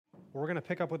We're going to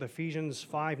pick up with Ephesians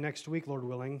 5 next week, Lord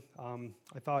willing.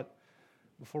 I thought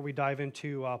before we dive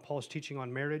into Paul's teaching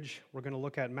on marriage, we're going to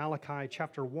look at Malachi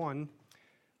chapter 1,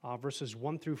 verses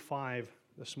 1 through 5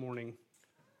 this morning.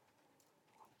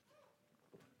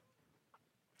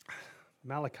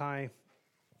 Malachi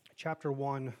chapter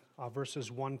 1, verses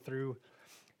 1 through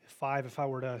 5. If I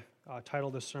were to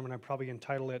title this sermon, I'd probably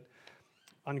entitle it,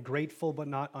 Ungrateful but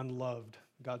Not Unloved.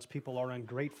 God's people are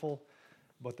ungrateful,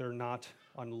 but they're not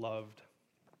unloved.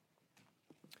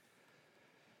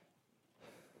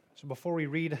 So before we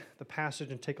read the passage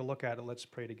and take a look at it, let's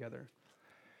pray together.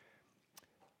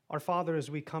 Our Father, as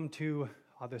we come to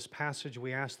this passage,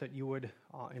 we ask that you would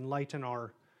enlighten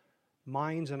our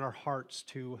minds and our hearts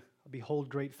to behold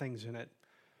great things in it,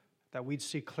 that we'd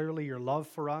see clearly your love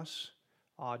for us,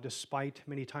 despite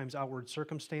many times outward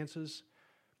circumstances,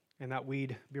 and that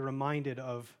we'd be reminded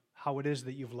of how it is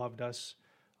that you've loved us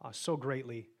so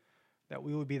greatly, that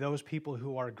we would be those people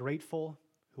who are grateful,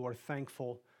 who are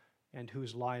thankful, and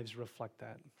whose lives reflect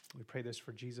that. We pray this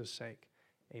for Jesus' sake.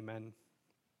 Amen.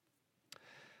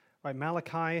 All right,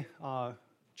 Malachi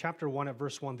chapter 1 at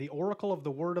verse 1, the oracle of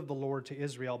the word of the Lord to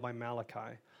Israel by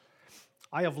Malachi.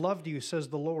 I have loved you, says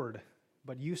the Lord,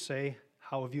 but you say,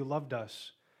 how have you loved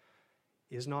us?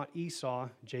 Is not Esau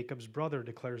Jacob's brother,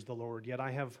 declares the Lord? Yet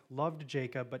I have loved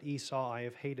Jacob, but Esau I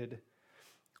have hated.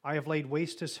 I have laid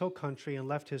waste his hill country and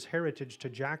left his heritage to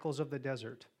jackals of the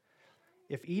desert.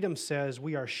 If Edom says,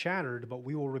 we are shattered, but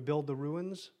we will rebuild the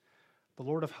ruins, the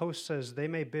Lord of hosts says, they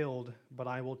may build, but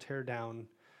I will tear down,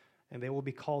 and they will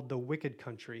be called the wicked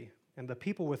country, and the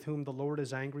people with whom the Lord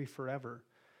is angry forever.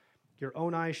 Your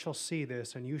own eyes shall see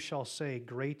this, and you shall say,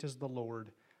 great is the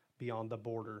Lord beyond the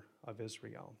border of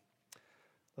Israel.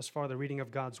 Thus far, the reading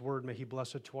of God's word, may he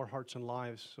bless it to our hearts and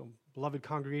lives. So, beloved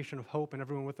congregation of hope and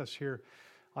everyone with us here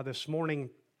this morning,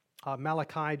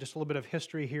 Malachi, just a little bit of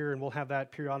history here, and we'll have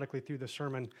that periodically through the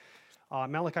sermon.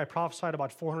 Malachi prophesied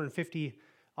about 450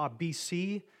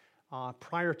 BC.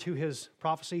 Prior to his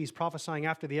prophecy, he's prophesying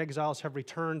after the exiles have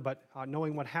returned, but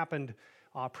knowing what happened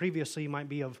previously might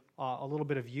be of a little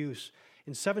bit of use.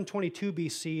 In 722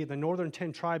 BC, the northern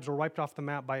 10 tribes were wiped off the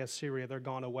map by Assyria. They're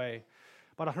gone away.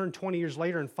 About 120 years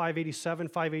later, in 587,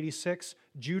 586,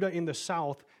 Judah in the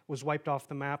south was wiped off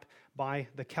the map by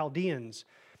the Chaldeans.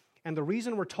 And the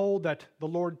reason we're told that the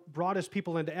Lord brought his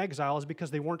people into exile is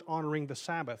because they weren't honoring the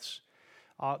Sabbaths.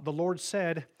 The Lord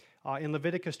said in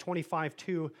Leviticus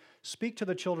 25:2, speak to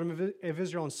the children of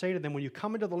Israel and say to them, when you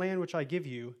come into the land which I give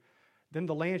you, then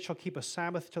the land shall keep a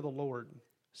Sabbath to the Lord.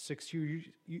 6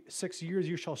 years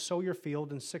you shall sow your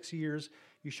field, and 6 years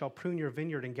you shall prune your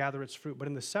vineyard and gather its fruit. But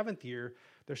in the 7th year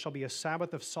there shall be a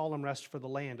Sabbath of solemn rest for the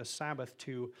land, a Sabbath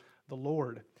to the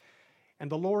Lord. And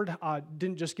the Lord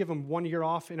didn't just give them 1 year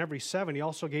off in every 7. He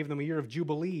also gave them a year of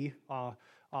Jubilee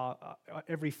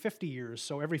every 50 years.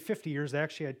 So every 50 years, they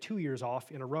actually had 2 years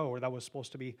off in a row, or that was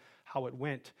supposed to be how it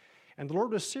went. And the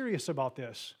Lord was serious about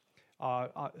this.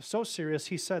 So serious,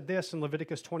 he said this in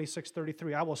Leviticus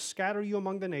 26:33, I will scatter you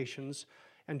among the nations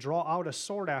and draw out a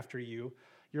sword after you.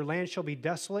 Your land shall be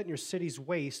desolate and your cities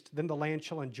waste. Then the land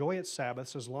shall enjoy its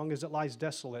Sabbaths as long as it lies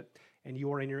desolate and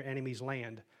you are in your enemy's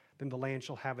land. Then the land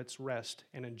shall have its rest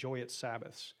and enjoy its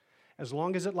Sabbaths. As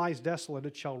long as it lies desolate,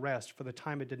 it shall rest, for the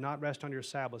time it did not rest on your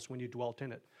Sabbaths when you dwelt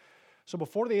in it. So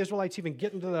before the Israelites even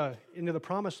get into the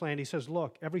promised land, he says,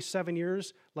 look, every 7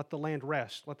 years, let the land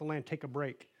rest. Let the land take a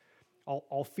break.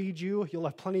 I'll feed you. You'll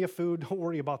have plenty of food. Don't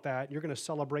worry about that. You're going to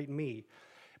celebrate me.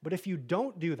 But if you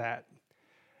don't do that,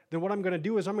 then what I'm going to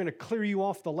do is I'm going to clear you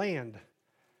off the land.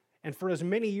 And for as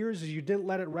many years as you didn't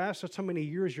let it rest, that's how many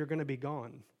years you're going to be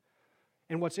gone.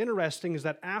 And what's interesting is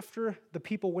that after the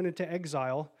people went into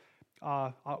exile,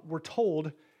 we're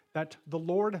told that the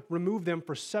Lord removed them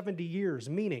for 70 years,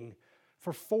 meaning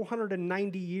for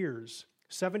 490 years,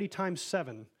 70 times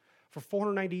 7, for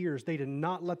 490 years, they did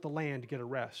not let the land get a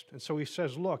rest. And so he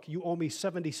says, look, you owe me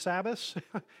 70 Sabbaths,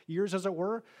 years as it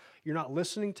were. You're not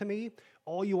listening to me.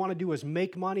 All you want to do is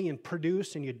make money and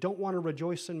produce, and you don't want to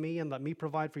rejoice in me and let me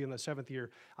provide for you in the 7th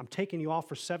year. I'm taking you off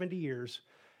for 70 years,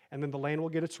 and then the land will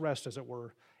get its rest, as it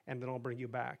were, and then I'll bring you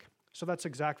back. So that's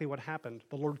exactly what happened.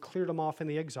 The Lord cleared them off in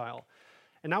the exile.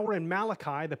 And now we're in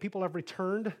Malachi. The people have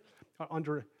returned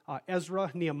under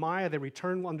Ezra, Nehemiah. They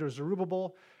returned under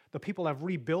Zerubbabel. The people have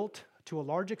rebuilt to a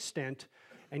large extent,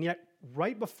 and yet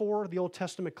right before the Old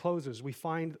Testament closes, we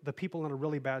find the people in a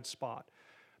really bad spot.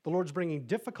 The Lord's bringing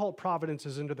difficult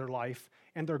providences into their life,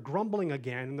 and they're grumbling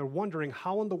again, and they're wondering,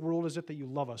 how in the world is it that you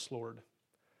love us, Lord?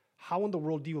 How in the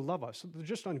world do you love us? They're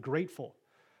just ungrateful.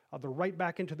 They're right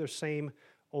back into their same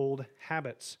old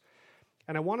habits.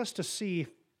 And I want us to see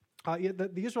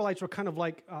The Israelites were kind of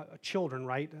like children,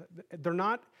 right? They're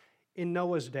not in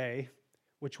Noah's day,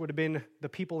 which would have been the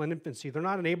people in infancy. They're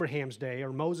not in Abraham's day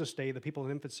or Moses' day, the people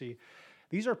in infancy.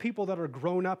 These are people that are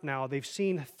grown up now. They've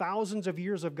seen thousands of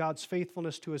years of God's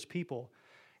faithfulness to his people,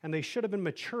 and they should have been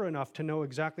mature enough to know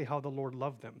exactly how the Lord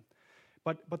loved them.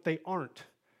 But they aren't.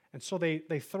 And so they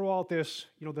throw out this,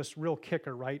 this real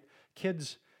kicker, right?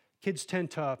 Kids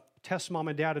tend to test mom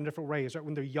and dad in different ways. Right?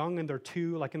 When they're young and they're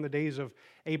two, like in the days of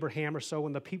Abraham or so,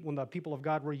 when the people of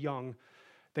God were young,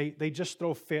 they just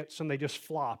throw fits and they just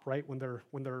flop, right? When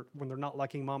they're not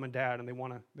liking mom and dad, and they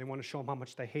want to show them how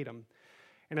much they hate them.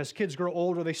 And as kids grow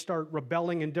older, they start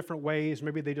rebelling in different ways.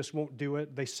 Maybe they just won't do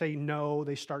it. They say no.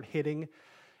 They start hitting.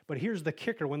 But here's the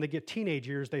kicker: when they get teenage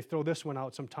years, they throw this one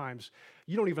out sometimes.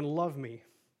 You don't even love me.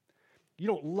 You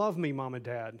don't love me, mom and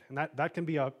dad, and that can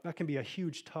be a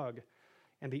huge tug.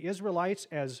 And the Israelites,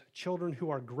 as children who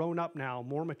are grown up now,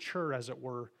 more mature as it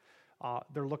were,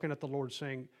 they're looking at the Lord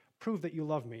saying, "Prove that you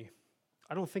love me.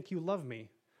 I don't think you love me."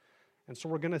 And so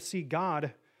we're going to see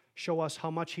God show us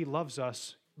how much he loves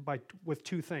us with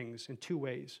two things, in two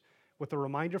ways: with a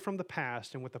reminder from the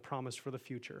past and with a promise for the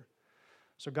future.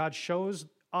 So God shows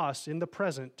us in the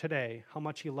present today how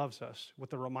much he loves us,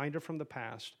 with a reminder from the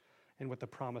past and with the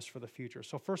promise for the future.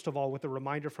 So first of all, with a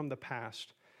reminder from the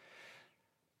past,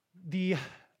 the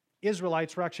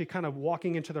Israelites were actually kind of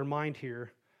walking into their mind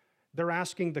here. They're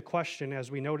asking the question,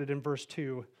 as we noted in verse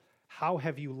 2, how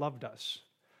have you loved us?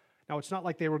 Now, it's not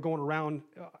like they were going around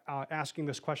asking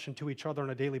this question to each other on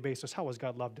a daily basis. How has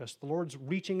God loved us? The Lord's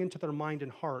reaching into their mind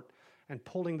and heart and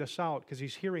pulling this out because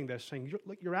he's hearing this, saying,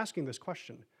 you're asking this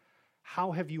question.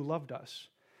 How have you loved us?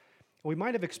 We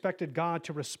might have expected God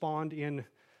to respond in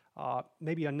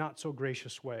maybe a not so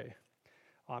gracious way.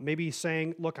 Maybe he's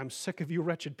saying, look, I'm sick of you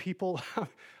wretched people.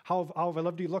 how have I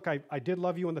loved you? Look, I did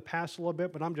love you in the past a little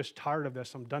bit, but I'm just tired of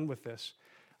this. I'm done with this.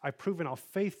 I've proven how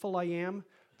faithful I am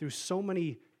through so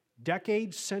many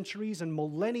decades, centuries, and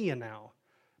millennia now,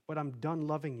 but I'm done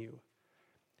loving you.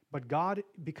 But God,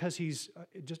 because he's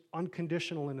just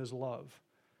unconditional in his love,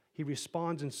 he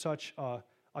responds in such a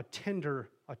tender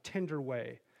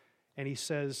way. And he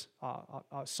says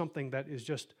something that is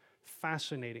just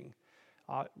fascinating.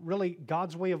 Really,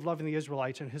 God's way of loving the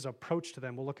Israelites and his approach to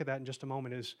them, we'll look at that in just a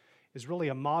moment, is really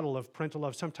a model of parental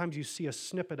love. Sometimes you see a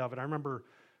snippet of it. I remember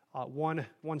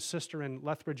one sister in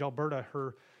Lethbridge, Alberta,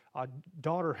 her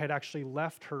daughter had actually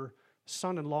left her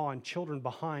son-in-law and children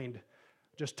behind,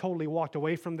 just totally walked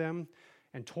away from them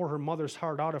and tore her mother's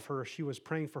heart out of her. She was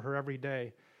praying for her every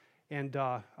day. And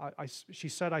she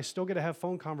said, I still get to have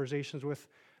phone conversations with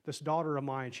this daughter of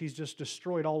mine. She's just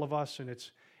destroyed all of us, and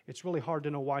it's really hard to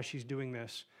know why she's doing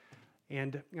this.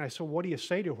 And I said, what do you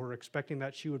say to her, expecting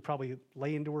that she would probably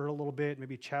lay into her a little bit,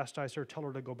 maybe chastise her, tell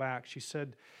her to go back. She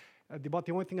said, about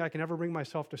the only thing I can ever bring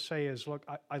myself to say is, look,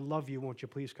 I love you. Won't you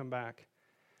please come back?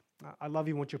 I love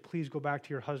you. Won't you please go back to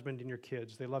your husband and your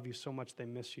kids? They love you so much, they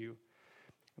miss you.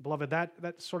 Beloved,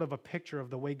 that's sort of a picture of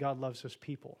the way God loves his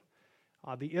people.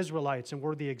 The Israelites, and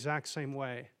we're the exact same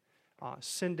way,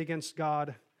 sinned against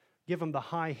God, give him the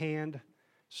high hand,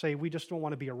 say, we just don't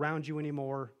want to be around you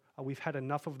anymore. We've had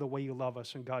enough of the way you love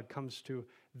us. And God comes to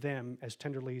them as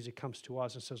tenderly as he comes to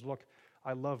us and says, look,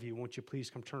 I love you. Won't you please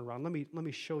come turn around? Let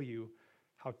me show you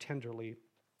how tenderly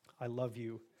I love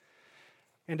you.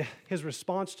 And his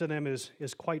response to them is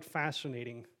quite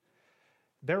fascinating.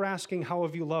 They're asking, how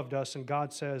have you loved us? And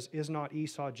God says, is not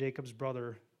Esau Jacob's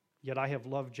brother? Yet I have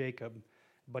loved Jacob,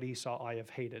 but Esau I have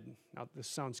hated. Now, this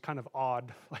sounds kind of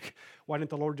odd. Like, why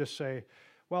didn't the Lord just say,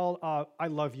 well, I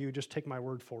love you, just take my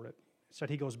word for it? Instead,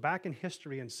 he goes back in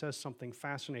history and says something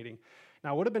fascinating.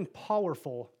 Now, it would have been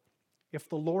powerful if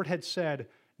the Lord had said,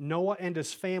 Noah and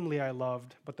his family I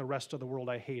loved, but the rest of the world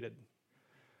I hated.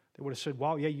 They would have said,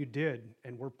 wow, yeah, you did,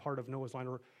 and we're part of Noah's line.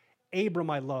 Or Abram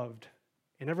I loved,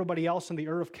 and everybody else in the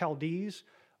Ur of Chaldees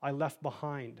I left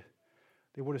behind.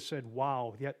 They would have said,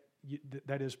 wow,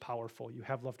 that is powerful. You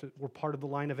have loved it. We're part of the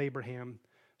line of Abraham,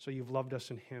 so you've loved us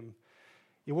in him.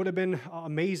 It would have been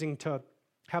amazing to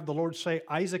have the Lord say,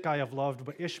 Isaac I have loved,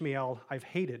 but Ishmael I've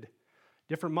hated.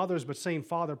 Different mothers, but same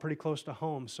father, pretty close to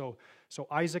home. So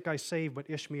Isaac I saved, but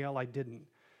Ishmael I didn't.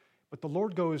 But the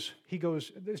Lord goes,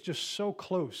 it's just so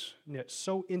close knit,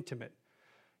 so intimate.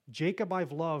 Jacob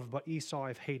I've loved, but Esau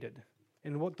I've hated.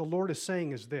 And what the Lord is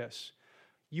saying is this: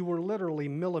 you were literally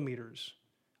millimeters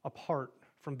apart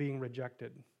from being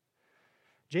rejected.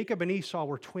 Jacob and Esau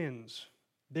were twins.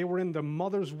 They were in the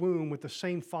mother's womb with the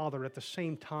same father at the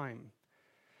same time.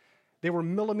 They were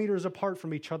millimeters apart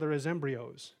from each other as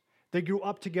embryos. They grew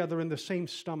up together in the same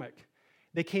stomach.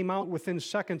 They came out within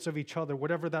seconds of each other,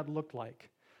 whatever that looked like.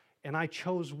 and I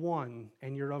chose one,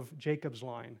 and you're of Jacob's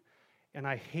line, and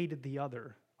I hated the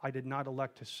other. I did not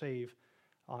elect to save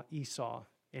Esau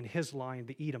and his line,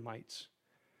 the Edomites.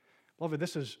 Beloved,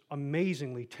 this is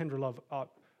amazingly tender love,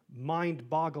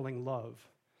 mind-boggling love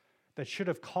that should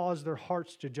have caused their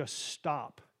hearts to just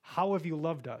stop. How have you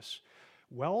loved us?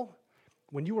 Well,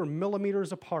 when you were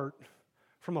millimeters apart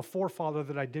from a forefather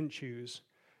that I didn't choose,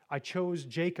 I chose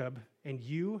Jacob and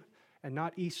you, and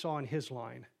not Esau and his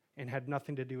line, and had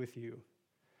nothing to do with you.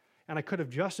 And I could have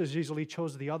just as easily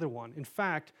chose the other one. In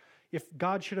fact, if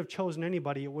God should have chosen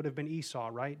anybody, it would have been Esau,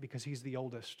 right? Because he's the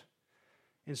oldest.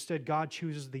 Instead, God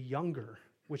chooses the younger,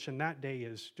 which in that day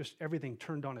is just everything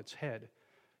turned on its head.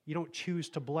 You don't choose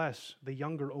to bless the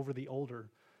younger over the older,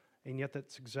 and yet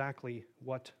that's exactly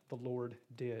what the Lord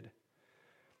did.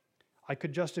 I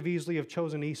could just as easily have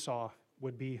chosen Esau,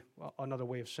 would be another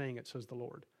way of saying it, says the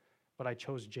Lord. But I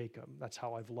chose Jacob. That's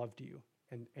how I've loved you.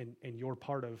 And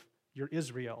you're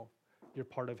Israel. You're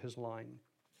part of his line.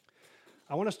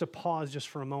 I want us to pause just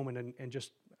for a moment and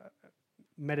just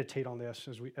meditate on this,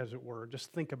 as it were.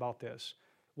 Just think about this,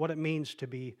 what it means to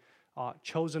be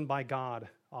chosen by God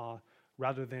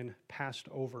rather than passed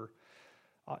over.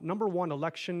 Number one,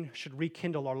 election should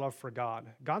rekindle our love for God.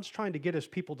 God's trying to get his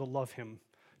people to love him,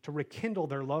 to rekindle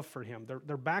their love for him.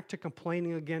 They're back to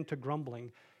complaining again, to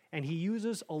grumbling. And he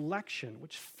uses election,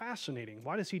 which is fascinating.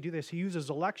 Why does he do this? He uses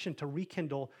election to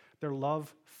rekindle their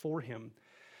love for him.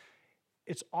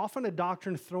 It's often a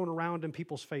doctrine thrown around in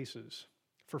people's faces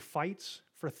for fights,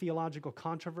 for theological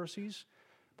controversies.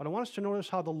 But I want us to notice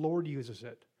how the Lord uses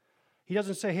it. He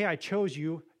doesn't say, hey, I chose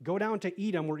you. Go down to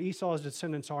Edom where Esau's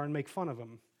descendants are and make fun of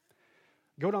them.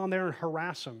 Go down there and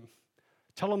harass them.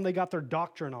 Tell them they got their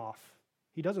doctrine off.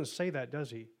 He doesn't say that, does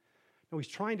he? No, he's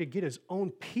trying to get his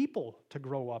own people to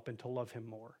grow up and to love him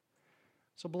more.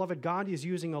 So, beloved, God is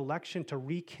using election to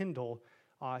rekindle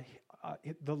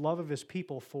the love of his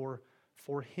people for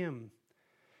him.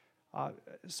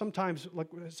 Sometimes, like,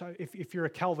 if you're a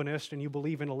Calvinist and you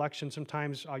believe in election,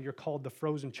 sometimes you're called the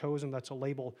frozen chosen. That's a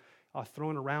label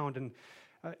thrown around. And,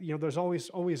 there's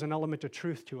always an element of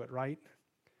truth to it, right?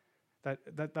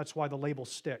 That's why the label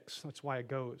sticks. That's why it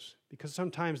goes. Because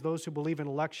sometimes those who believe in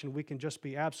election, we can just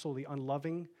be absolutely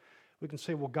unloving. We can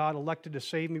say, well, God elected to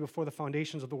save me before the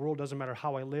foundations of the world. Doesn't matter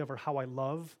how I live or how I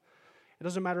love. It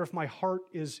doesn't matter if my heart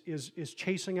is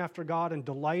chasing after God and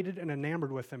delighted and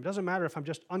enamored with him. It doesn't matter if I'm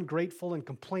just ungrateful and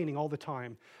complaining all the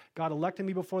time. God elected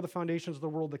me before the foundations of the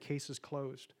world. The case is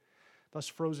closed. Thus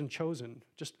frozen chosen.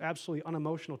 Just absolutely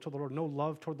unemotional to the Lord. No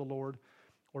love toward the Lord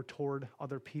or toward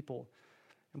other people.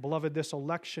 And beloved, this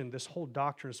election, this whole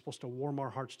doctrine is supposed to warm our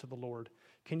hearts to the Lord.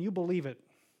 Can you believe it?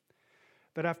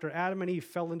 That after Adam and Eve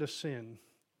fell into sin,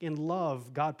 in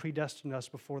love, God predestined us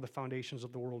before the foundations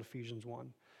of the world, Ephesians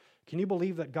 1. Can you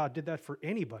believe that God did that for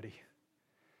anybody?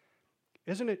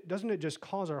 Doesn't it just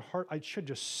cause our heart, it should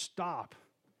just stop.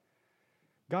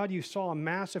 God, you saw a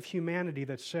mass of humanity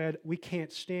that said, we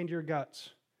can't stand your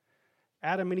guts.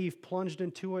 Adam and Eve plunged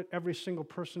into it. Every single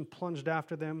person plunged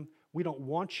after them. We don't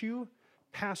want you.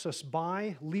 Pass us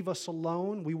by, leave us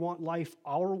alone. We want life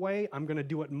our way. I'm going to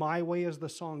do it my way, as the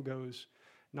song goes,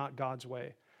 not God's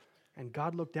way. And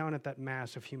God looked down at that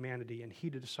mass of humanity, and he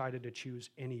decided to choose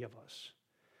any of us.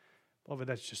 Beloved,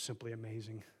 that's just simply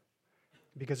amazing.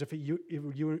 Because if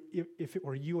it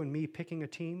were you and me picking a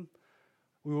team,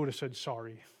 we would have said,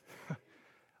 sorry.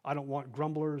 I don't want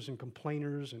grumblers and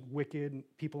complainers and wicked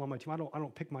people on my team. I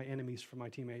don't pick my enemies for my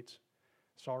teammates.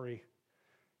 Sorry.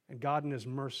 And God in his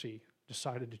mercy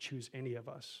decided to choose any of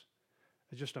us.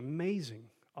 It's just amazing,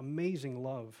 amazing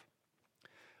love.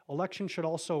 Election should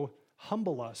also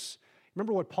humble us.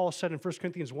 Remember what Paul said in 1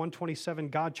 Corinthians 1:27,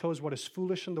 God chose what is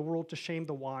foolish in the world to shame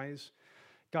the wise.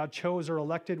 God chose or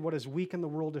elected what is weak in the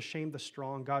world to shame the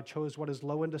strong. God chose what is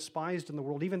low and despised in the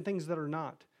world, even things that are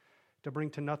not, to bring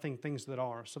to nothing things that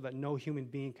are, so that no human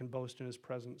being can boast in his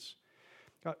presence.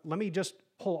 Let me just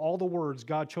pull all the words,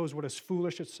 God chose what is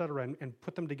foolish, etc., and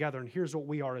put them together. And here's what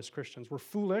we are as Christians. We're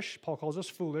foolish. Paul calls us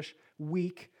foolish,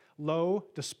 weak, low,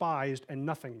 despised, and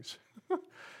nothings.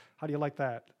 How do you like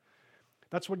that?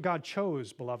 That's what God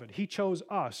chose, beloved. He chose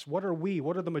us. What are we?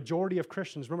 What are the majority of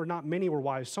Christians? Remember, not many were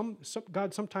wise.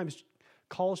 God sometimes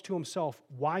calls to himself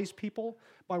wise people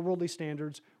by worldly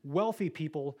standards, wealthy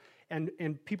people, and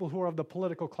people who are of the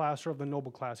political class or of the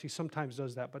noble class. He sometimes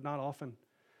does that, but not often.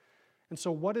 And so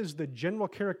what is the general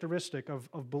characteristic of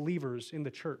believers in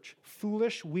the church?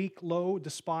 Foolish, weak, low,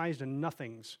 despised, and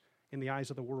nothings in the eyes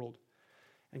of the world.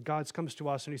 And God comes to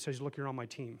us and he says, look, you're on my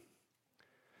team.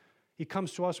 He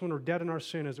comes to us when we're dead in our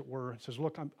sin, as it were, and says,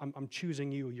 look, I'm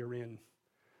choosing you, you're in.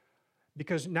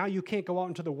 Because now you can't go out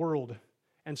into the world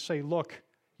and say, look,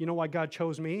 You know why God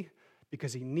chose me?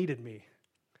 Because he needed me.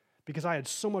 Because I had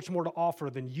so much more to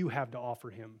offer than you have to offer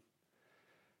him.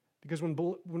 Because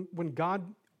when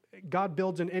God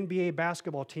builds an NBA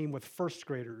basketball team with first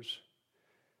graders,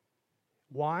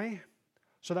 why?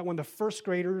 So that when the first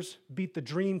graders beat the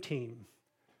dream team,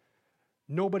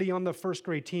 nobody on the first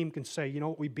grade team can say, you know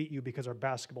what, we beat you because our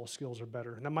basketball skills are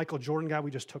better. And that Michael Jordan guy, we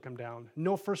just took him down.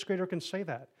 No first grader can say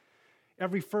that.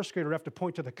 Every first grader have to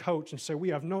point to the coach and say, we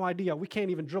have no idea. We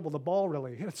can't even dribble the ball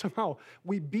really. And somehow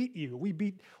we beat you. We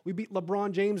beat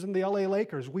LeBron James and the LA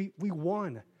Lakers. We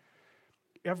won.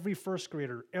 Every first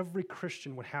grader, every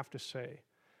Christian would have to say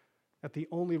that the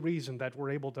only reason that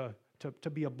we're able to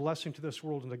be a blessing to this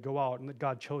world and to go out and that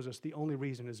God chose us, the only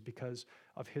reason is because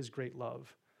of his great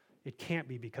love. It can't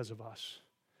be because of us.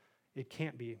 It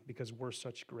can't be because we're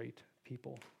such great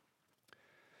people.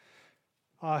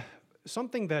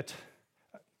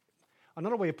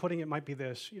 Another way of putting it might be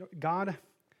this. You know,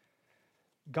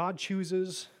 God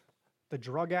chooses the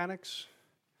drug addicts.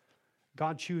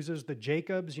 God chooses the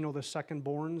Jacobs, you know, the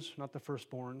second-borns, not the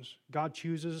firstborns. God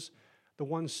chooses the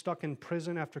ones stuck in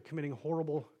prison after committing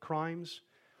horrible crimes.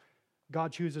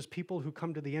 God chooses people who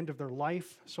come to the end of their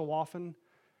life so often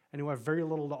and who have very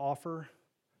little to offer.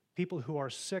 People who are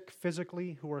sick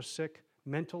physically, who are sick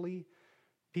mentally.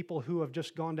 People who have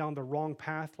just gone down the wrong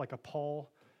path like a Paul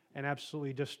and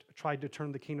absolutely just tried to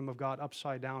turn the kingdom of God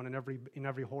upside down in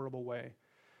every horrible way.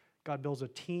 God builds a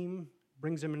team,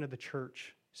 brings them into the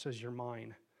church, says, you're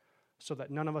mine, so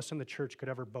that none of us in the church could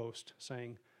ever boast,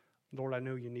 saying, Lord, I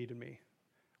knew you needed me.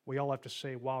 We all have to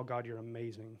say, wow, God, you're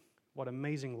amazing. What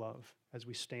amazing love as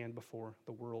we stand before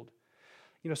the world.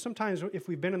 You know, sometimes if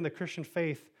we've been in the Christian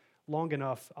faith long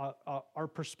enough, our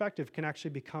perspective can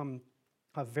actually become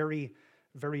very,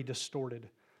 very distorted.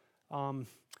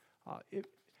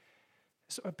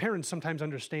 So parents sometimes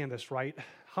understand this, right?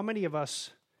 How many of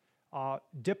us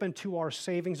dip into our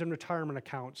savings and retirement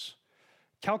accounts,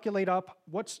 calculate up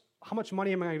how much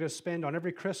money am I going to spend on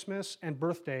every Christmas and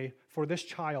birthday for this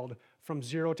child from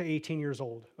 0 to 18 years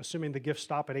old, assuming the gifts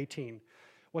stop at 18.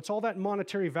 What's all that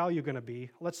monetary value going to be?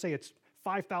 Let's say it's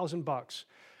 $5,000.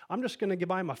 I'm just going to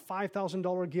buy them a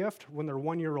 $5,000 gift when they're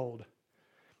 1 year old.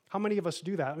 How many of us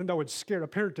do that? And that would scare a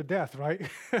parent to death, right?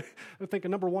 They're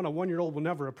thinking, number one, a 1 year old will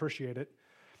never appreciate it.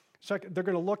 Second, they're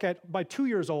going to look at, by 2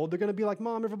 years old, they're going to be like,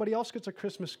 Mom, everybody else gets a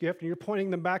Christmas gift, and you're pointing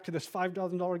them back to this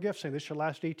 $5,000 gift, saying this should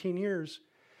last 18 years.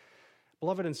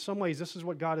 Beloved, in some ways, this is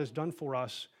what God has done for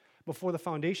us. Before the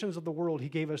foundations of the world, he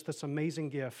gave us this amazing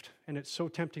gift, and it's so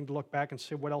tempting to look back and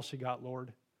say, what else you got,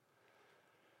 Lord?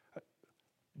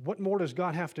 What more does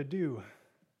God have to do?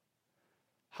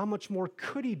 How much more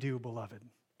could he do, beloved,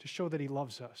 to show that he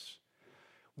loves us?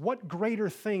 What greater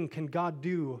thing can God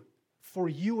do for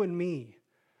you and me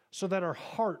so that our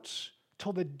hearts,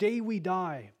 till the day we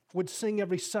die, would sing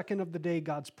every second of the day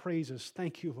God's praises?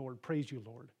 Thank you, Lord. Praise you,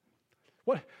 Lord.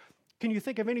 What can you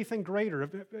think of anything greater?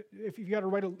 If you got to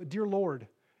write, dear Lord,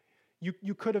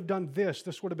 you could have done this.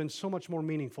 This would have been so much more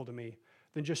meaningful to me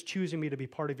than just choosing me to be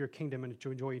part of your kingdom and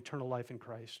to enjoy eternal life in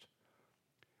Christ.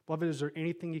 Beloved, is there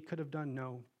anything he could have done?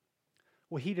 No.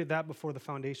 Well, he did that before the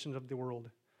foundations of the world.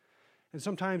 And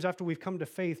sometimes after we've come to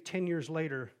faith 10 years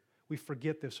later, we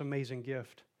forget this amazing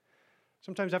gift.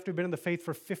 Sometimes after we've been in the faith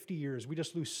for 50 years, we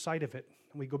just lose sight of it,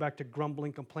 and we go back to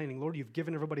grumbling, complaining. Lord, you've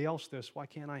given everybody else this. Why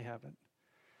can't I have it?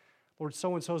 Lord,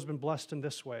 so-and-so has been blessed in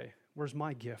this way. Where's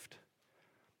my gift?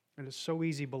 And it's so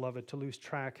easy, beloved, to lose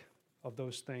track of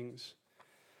those things.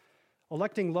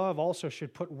 Electing love also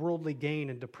should put worldly gain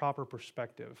into proper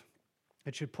perspective.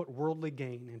 It should put worldly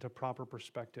gain into proper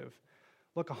perspective.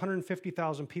 Look,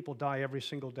 150,000 people die every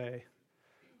single day.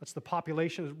 That's the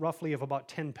population roughly of about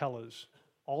 10 Pelas.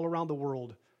 All around the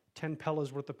world, 10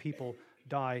 Pelas worth of people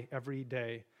die every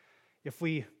day. If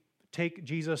we take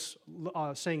Jesus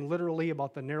saying literally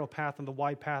about the narrow path and the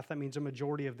wide path, that means a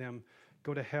majority of them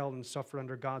go to hell and suffer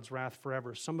under God's wrath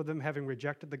forever. Some of them having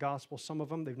rejected the gospel, some of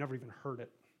them, they've never even heard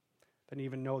it. They didn't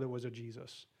even know there was a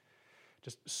Jesus.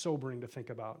 Just sobering to think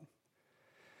about.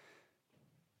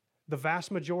 The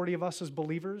vast majority of us as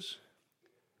believers,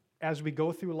 as we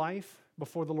go through life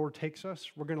before the Lord takes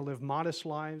us, we're going to live modest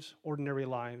lives, ordinary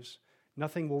lives.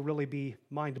 Nothing will really be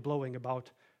mind-blowing about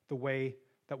the way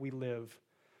that we live.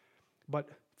 But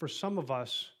for some of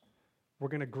us, we're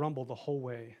going to grumble the whole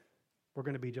way. We're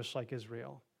going to be just like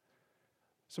Israel.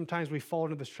 Sometimes we fall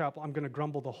into this trap, I'm going to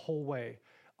grumble the whole way.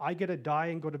 I get to die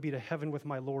and go to be to heaven with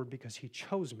my Lord because he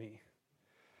chose me,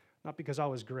 not because I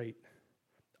was great.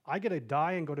 I get to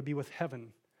die and go to be with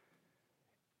heaven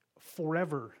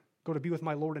forever, go to be with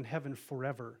my Lord in heaven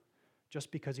forever,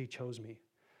 just because he chose me.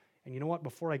 And you know what?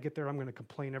 Before I get there, I'm going to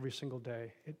complain every single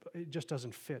day. It just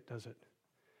doesn't fit, does it?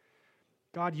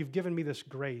 God, you've given me this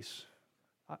grace.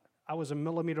 I was a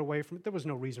millimeter away from it. There was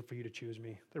no reason for you to choose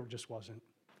me. There just wasn't.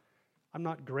 I'm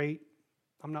not great.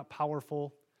 I'm not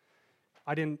powerful.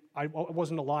 I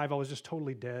wasn't alive. I was just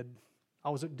totally dead.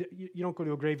 You don't go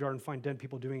to a graveyard and find dead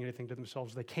people doing anything to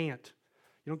themselves. They can't.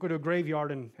 You don't go to a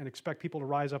graveyard and expect people to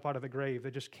rise up out of the grave.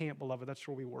 They just can't, beloved. That's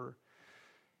where we were.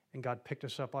 And God picked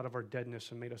us up out of our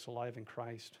deadness and made us alive in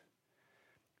Christ.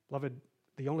 Beloved,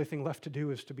 the only thing left to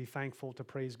do is to be thankful, to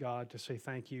praise God, to say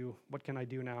thank you. What can I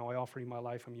do now? I offer you my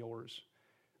life. I'm yours.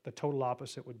 The total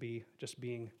opposite would be just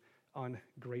being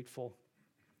ungrateful.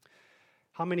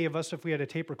 How many of us, if we had a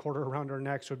tape recorder around our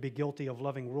necks, would be guilty of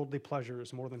loving worldly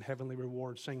pleasures more than heavenly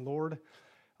rewards, saying, Lord,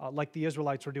 like the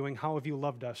Israelites were doing, how have you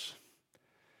loved us?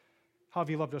 How have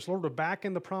you loved us? Lord, we're back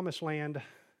in the promised land.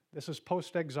 This is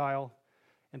post-exile,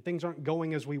 and things aren't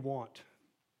going as we want.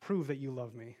 Prove that you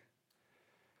love me.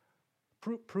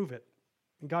 Prove it.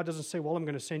 And God doesn't say, well, I'm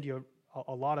going to send you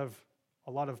a lot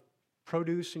of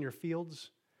produce in your fields.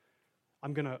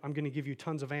 I'm going to give you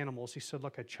tons of animals. He said,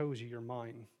 look, I chose you. You're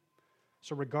mine.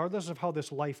 So regardless of how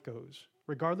this life goes,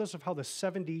 regardless of how the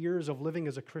 70 years of living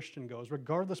as a Christian goes,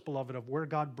 regardless, beloved, of where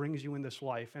God brings you in this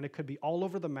life, and it could be all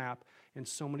over the map in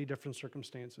so many different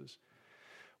circumstances,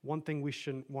 one thing we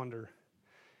shouldn't wonder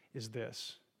is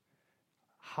this: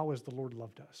 how has the Lord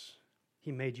loved us?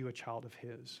 He made you a child of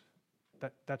His.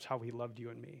 That's how He loved you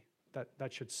and me.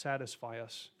 That should satisfy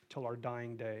us till our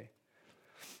dying day.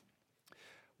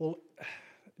 Well,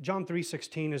 John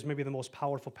 3:16 is maybe the most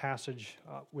powerful passage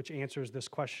which answers this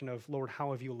question of, Lord,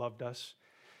 how have you loved us?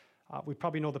 We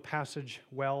probably know the passage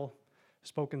well,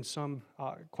 spoken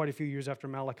quite a few years after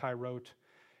Malachi wrote,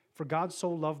 For God so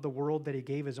loved the world that He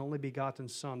gave His only begotten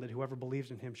Son, that whoever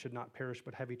believes in Him should not perish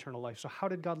but have eternal life. So how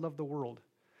did God love the world?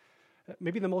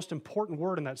 Maybe the most important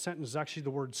word in that sentence is actually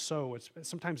the word so. It's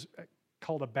sometimes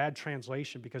called a bad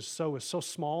translation because so is so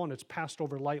small and it's passed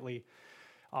over lightly.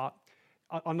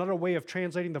 Another way of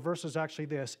translating the verse is actually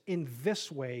this: in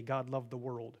this way God loved the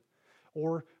world.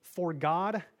 Or for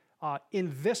God,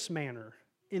 in this manner,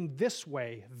 in this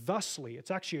way, thusly.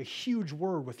 It's actually a huge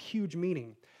word with huge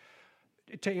meaning.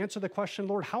 To answer the question,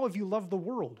 Lord, how have you loved the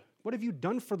world? What have you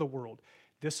done for the world?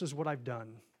 This is what I've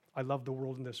done. I love the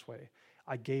world in this way.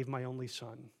 I gave my only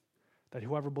Son, that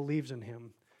whoever believes in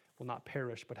Him will not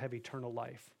perish but have eternal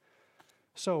life.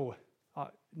 So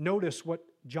notice what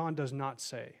John does not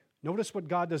say. Notice what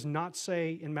God does not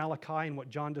say in Malachi and what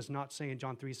John does not say in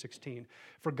John 3:16.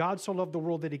 For God so loved the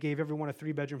world that He gave everyone a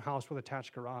 3-bedroom house with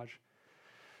attached garage.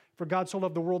 For God so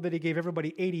loved the world that He gave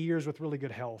everybody 80 years with really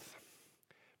good health.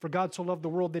 For God so loved the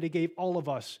world that He gave all of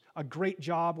us a great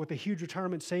job with a huge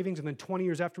retirement savings, and then 20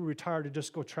 years after we retire to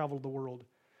just go travel the world.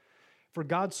 For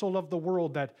God so loved the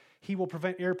world that He will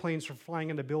prevent airplanes from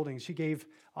flying into buildings. He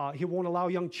won't allow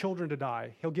young children to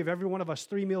die. He'll give every one of us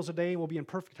 3 meals a day and we'll be in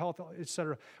perfect health,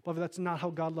 etc. But that's not how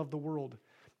God loved the world.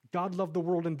 God loved the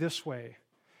world in this way,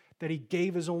 that He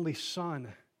gave His only Son.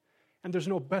 And there's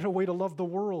no better way to love the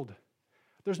world.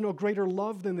 There's no greater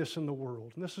love than this in the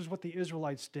world. And this is what the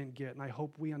Israelites didn't get, and I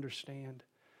hope we understand.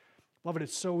 Beloved,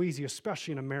 it's so easy,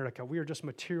 especially in America. We are just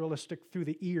materialistic through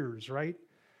the ears, right?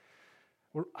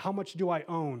 How much do I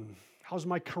own? How's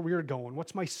my career going?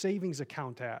 What's my savings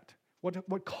account at?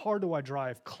 What car do I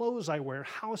drive? Clothes I wear?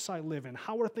 House I live in?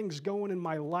 How are things going in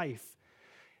my life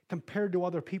compared to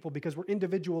other people? Because we're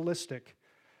individualistic.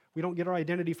 We don't get our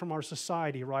identity from our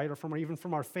society, right? Or even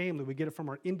from our family. We get it from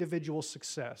our individual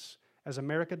success. As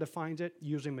America defines it,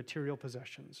 using material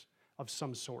possessions of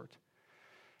some sort.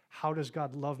 How does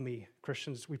God love me?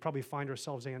 Christians, we probably find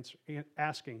ourselves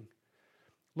asking,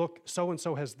 look,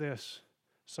 so-and-so has this.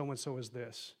 So-and-so is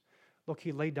this. Look,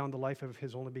 He laid down the life of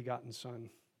His only begotten Son,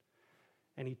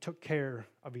 and He took care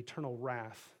of eternal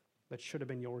wrath that should have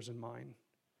been yours and mine.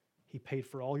 He paid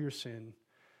for all your sin,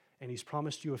 and He's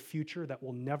promised you a future that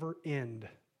will never end.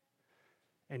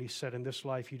 And He said, in this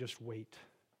life, you just wait.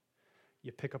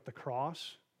 You pick up the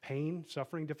cross, pain,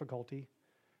 suffering, difficulty.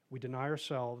 We deny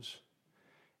ourselves,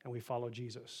 and we follow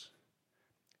Jesus.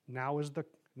 Now is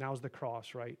the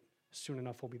cross, right? Soon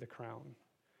enough will be the crown.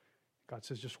 God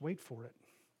says, just wait for it.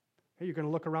 Hey, you're going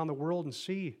to look around the world and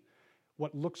see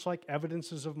what looks like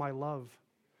evidences of my love.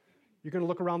 You're going to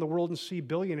look around the world and see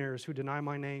billionaires who deny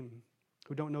my name,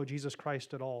 who don't know Jesus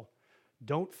Christ at all.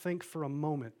 Don't think for a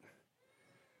moment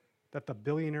that the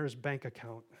billionaire's bank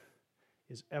account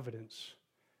is evidence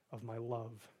of my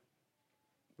love.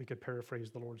 We could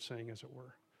paraphrase the Lord saying, as it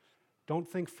were. Don't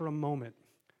think for a moment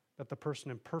that the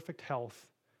person in perfect health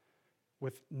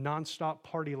with nonstop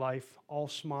party life, all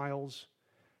smiles,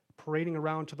 parading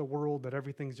around to the world that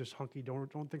everything's just hunky.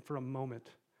 Don't think for a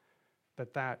moment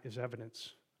that that is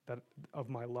evidence of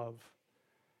my love.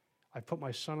 I put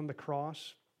my son on the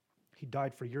cross. He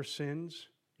died for your sins.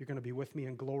 You're going to be with me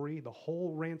in glory. The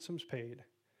whole ransom's paid.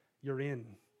 You're in.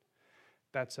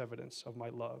 That's evidence of my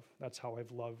love. That's how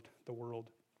I've loved the world.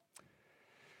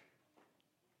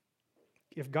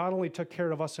 If God only took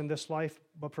care of us in this life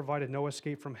but provided no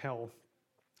escape from hell,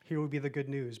 here would be the good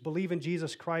news. Believe in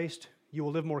Jesus Christ. You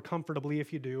will live more comfortably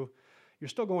if you do. You're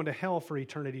still going to hell for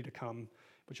eternity to come,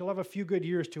 but you'll have a few good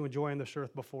years to enjoy on this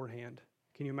earth beforehand.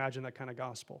 Can you imagine that kind of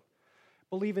gospel?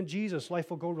 Believe in Jesus. Life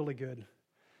will go really good.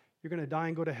 You're going to die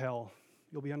and go to hell.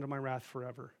 You'll be under my wrath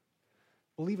forever.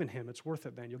 Believe in him. It's worth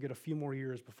it then. You'll get a few more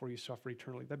years before you suffer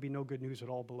eternally. That'd be no good news at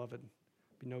all, beloved.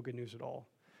 Be no good news at all.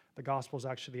 The gospel is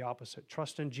actually the opposite.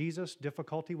 Trust in Jesus.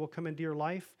 Difficulty will come into your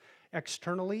life.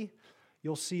 Externally,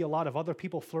 you'll see a lot of other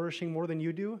people flourishing more than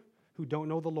you do who don't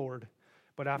know the Lord.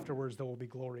 But afterwards, there will be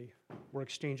glory. We're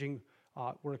exchanging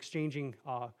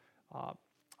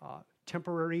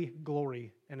temporary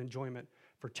glory and enjoyment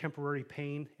for temporary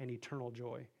pain and eternal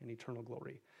joy and eternal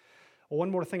glory. Well,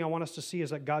 one more thing I want us to see is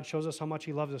that God shows us how much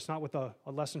he loves us, not with a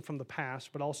lesson from the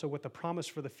past, but also with the promise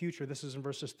for the future. This is in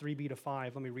verses 3b to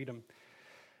 5. Let me read them.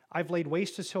 I've laid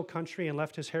waste his hill country and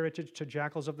left his heritage to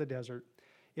jackals of the desert.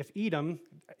 If Edom,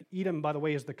 by the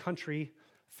way, is the country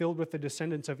filled with the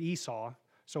descendants of Esau.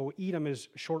 So Edom is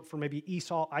short for maybe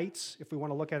Esauites, if we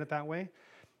want to look at it that way.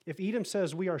 If Edom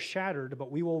says, we are shattered, but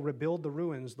we will rebuild the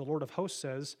ruins, the Lord of hosts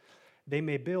says, they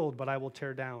may build, but I will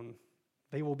tear down.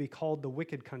 They will be called the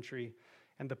wicked country,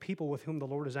 and the people with whom the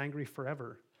Lord is angry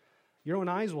forever. Your own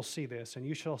eyes will see this, and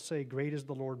you shall say, great is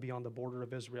the Lord beyond the border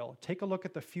of Israel. Take a look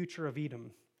at the future of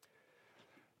Edom.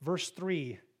 Verse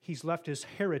 3, he's left his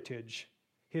heritage,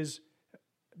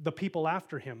 the people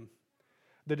after him,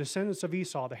 the descendants of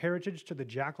Esau, the heritage to the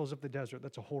jackals of the desert.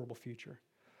 That's a horrible future.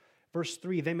 Verse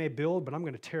 3, they may build, but I'm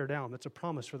going to tear down. That's a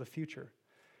promise for the future.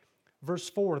 Verse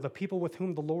 4, the people with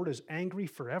whom the Lord is angry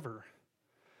forever.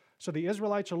 So the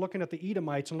Israelites are looking at the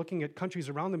Edomites and looking at countries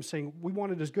around them saying, we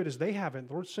want it as good as they have it.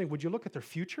 The Lord's saying, would you look at their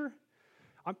future?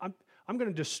 I'm going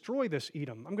to destroy this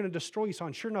Edom. I'm going to destroy Esau.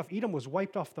 And sure enough, Edom was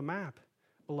wiped off the map,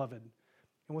 beloved.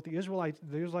 And what the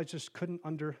Israelites just couldn't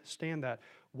understand that.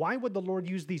 Why would the Lord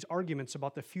use these arguments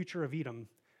about the future of Edom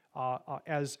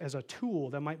as a tool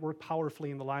that might work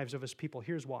powerfully in the lives of his people?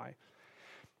 Here's why.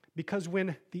 Because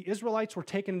when the Israelites were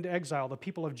taken into exile, the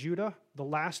people of Judah, the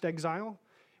last exile,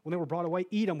 when they were brought away,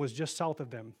 Edom was just south of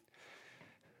them.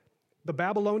 The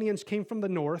Babylonians came from the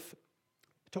north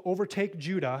to overtake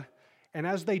Judah, and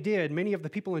as they did, many of the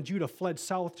people in Judah fled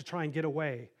south to try and get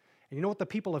away. And you know what the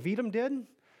people of Edom did?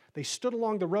 They stood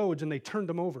along the roads and they turned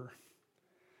them over.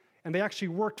 And they actually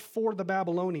worked for the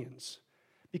Babylonians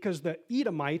because the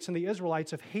Edomites and the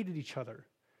Israelites have hated each other.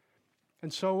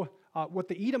 And so what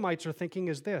the Edomites are thinking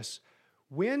is this: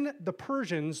 when the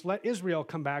Persians let Israel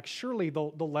come back, surely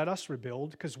they'll let us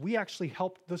rebuild because we actually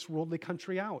helped this worldly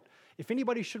country out. If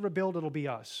anybody should rebuild, it'll be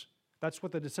us. That's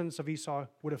what the descendants of Esau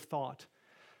would have thought.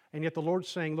 And yet the Lord's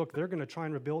saying, look, they're going to try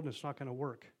and rebuild and it's not going to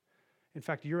work. In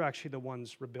fact, you're actually the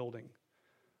ones rebuilding.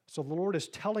 So the Lord is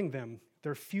telling them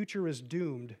their future is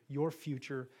doomed. Your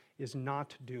future is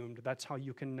not doomed. That's how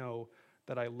you can know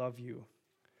that I love you.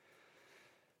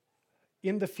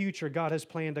 In the future, God has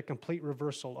planned a complete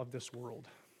reversal of this world.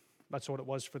 That's what it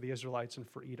was for the Israelites and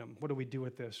for Edom. What do we do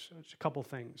with this? It's a couple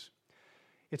things.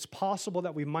 It's possible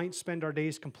that we might spend our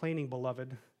days complaining,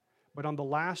 beloved, but on the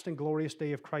last and glorious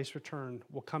day of Christ's return,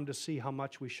 we'll come to see how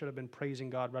much we should have been praising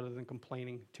God rather than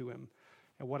complaining to him.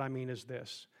 And what I mean is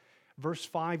this. Verse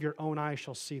 5, your own eyes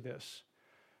shall see this.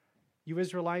 You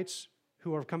Israelites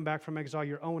who have come back from exile,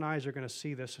 your own eyes are going to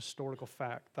see this historical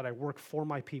fact that I work for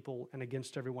my people and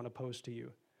against everyone opposed to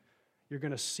you. You're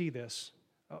going to see this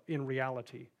in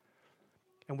reality.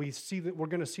 And we're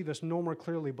going to see this no more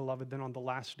clearly, beloved, than on the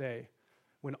last day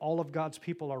when all of God's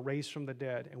people are raised from the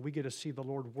dead and we get to see the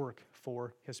Lord work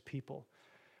for his people.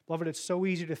 Beloved, it's so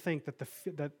easy to think that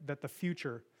the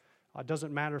future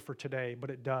doesn't matter for today,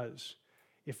 but it does.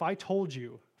 If I told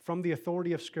you from the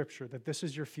authority of Scripture that this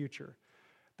is your future,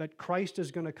 that Christ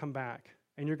is going to come back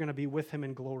and you're going to be with him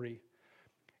in glory,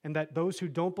 and that those who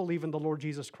don't believe in the Lord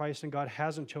Jesus Christ and God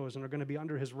hasn't chosen are going to be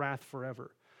under his wrath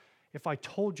forever. If I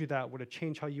told you that, would it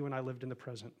change how you and I lived in the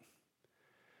present?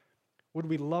 Would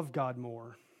we love God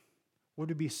more? Would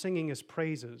we be singing his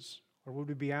praises? Or would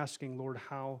we be asking, Lord,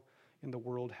 how in the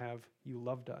world have you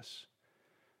loved us?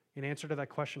 In answer to that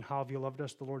question, how have you loved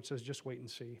us? The Lord says, just wait and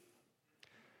see.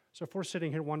 So if we're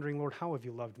sitting here wondering, Lord, how have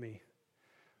you loved me?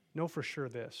 Know for sure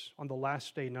this. On the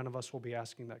last day, none of us will be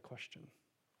asking that question.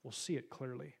 We'll see it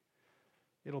clearly.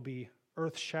 It'll be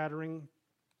earth-shattering,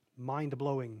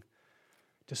 mind-blowing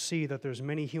to see that there's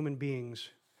many human beings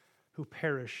who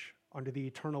perish under the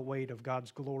eternal weight of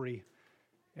God's glory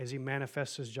as he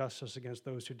manifests his justice against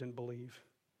those who didn't believe.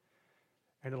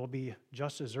 And it'll be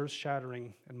just as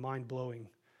earth-shattering and mind-blowing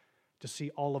to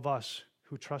see all of us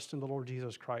who trust in the Lord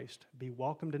Jesus Christ be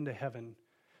welcomed into heaven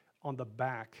on the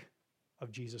back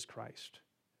of Jesus Christ,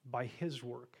 by his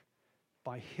work,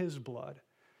 by his blood,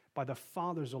 by the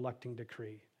Father's electing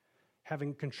decree,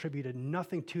 having contributed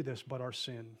nothing to this but our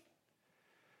sin.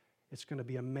 It's going to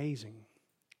be amazing.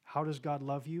 How does God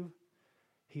love you?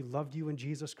 He loved you in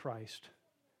Jesus Christ.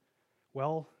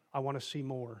 Well, I want to see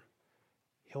more.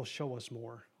 He'll show us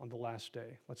more on the last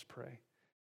day. Let's pray.